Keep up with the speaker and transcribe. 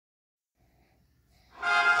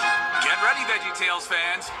VeggietTales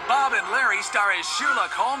fans. Bob and Larry star as Sheerluck,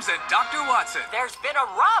 Holmes, and Dr. Watson. There's been a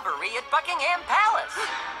robbery at Buckingham Palace.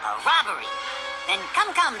 A robbery? Then come,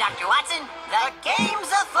 Dr. Watson. The game's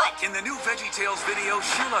afoot. In the new VeggietTales video,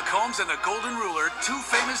 Sheerluck, Holmes, and the Golden Ruler, two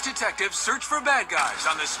famous detectives search for bad guys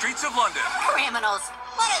on the streets of London. Criminals.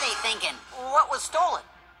 What are they thinking? What was stolen?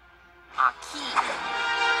 A key.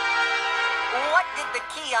 What did the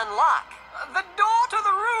key unlock? The door to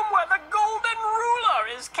the room where the Golden Ruler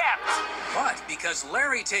is kept. But because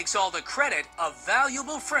Larry takes all the credit, a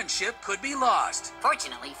valuable friendship could be lost.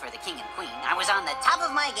 Fortunately for the king and queen, I was on the top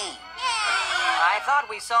of my game. I thought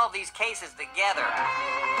we solved these cases together.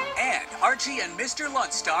 And Archie and Mr.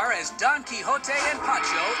 Lunch star as Don Quixote and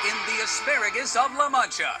Pancho in The Asparagus of La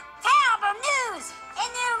Mancha. Terrible news! A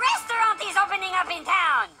new restaurant is opening up in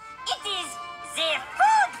town. It is the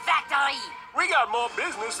Food Factory. We got more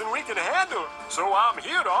business than we can handle, so I'm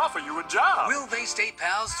here to offer you a job. Will they stay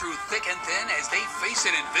pals through thick and thin as they face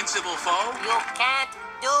an invincible foe? You can't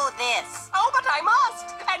do this. Oh, but I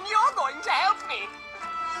must, and you're going to help me.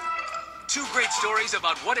 Two great stories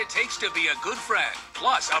about what it takes to be a good friend,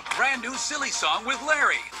 plus a brand new silly song with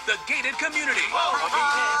Larry, the gated community.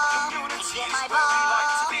 Get my ball.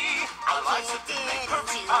 I kicked it into a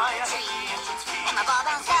tree. And my ball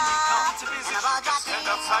bounced up. And my ball dropped in.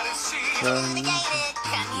 The gated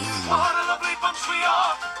community. What a lovely bunch we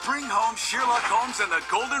are. Bring home Sheerluck, Holmes, and the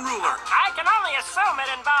Golden Ruler. I can only assume it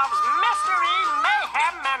involves mystery,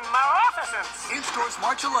 mayhem, and maleficence. In stores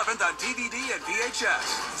March 11th on DVD and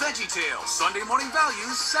VHS. VeggietTales, Sunday morning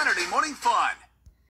values, Saturday morning fun.